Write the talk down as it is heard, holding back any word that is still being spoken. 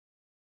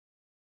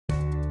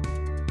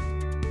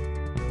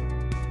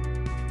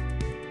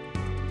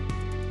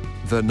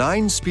The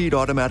 9-speed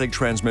automatic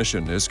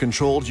transmission is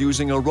controlled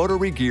using a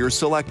rotary gear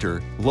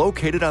selector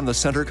located on the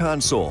center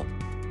console.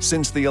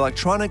 Since the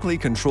electronically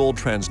controlled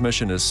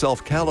transmission is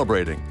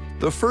self-calibrating,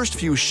 the first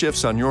few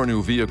shifts on your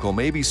new vehicle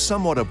may be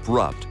somewhat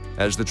abrupt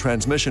as the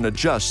transmission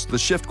adjusts the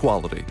shift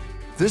quality.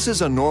 This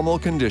is a normal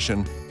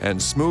condition,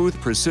 and smooth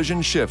precision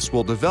shifts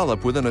will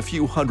develop within a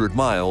few hundred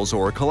miles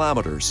or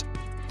kilometers.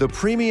 The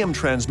premium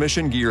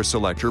transmission gear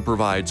selector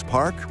provides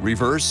park,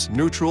 reverse,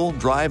 neutral,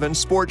 drive, and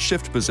sport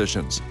shift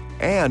positions,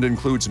 and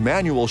includes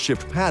manual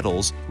shift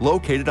paddles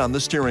located on the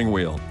steering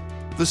wheel.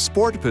 The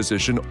sport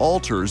position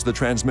alters the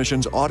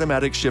transmission's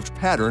automatic shift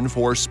pattern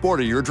for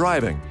sportier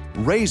driving,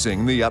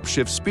 raising the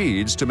upshift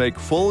speeds to make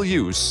full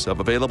use of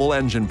available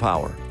engine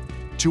power.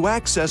 To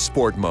access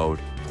sport mode,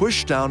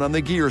 push down on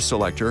the gear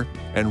selector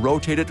and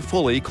rotate it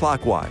fully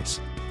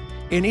clockwise.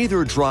 In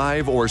either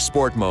drive or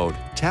sport mode,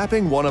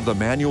 tapping one of the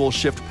manual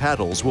shift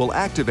paddles will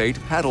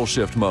activate paddle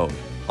shift mode,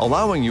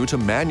 allowing you to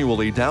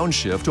manually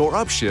downshift or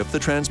upshift the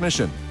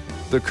transmission.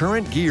 The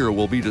current gear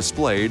will be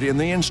displayed in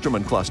the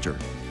instrument cluster.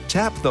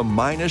 Tap the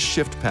minus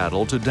shift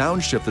paddle to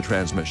downshift the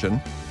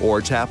transmission, or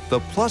tap the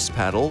plus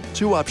paddle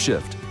to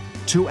upshift.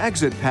 To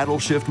exit paddle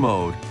shift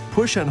mode,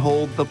 push and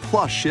hold the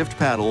plus shift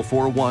paddle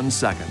for 1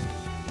 second.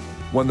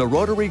 When the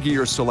rotary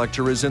gear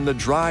selector is in the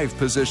drive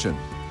position,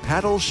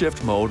 paddle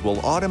shift mode will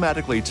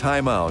automatically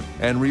time out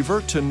and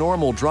revert to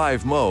normal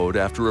drive mode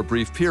after a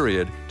brief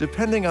period,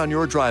 depending on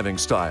your driving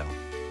style.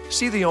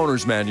 See the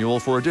owner's manual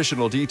for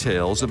additional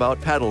details about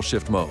paddle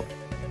shift mode.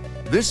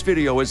 This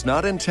video is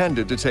not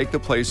intended to take the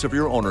place of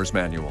your owner's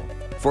manual.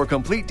 For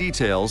complete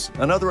details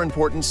and other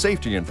important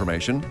safety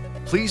information,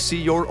 please see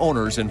your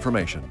owner's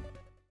information.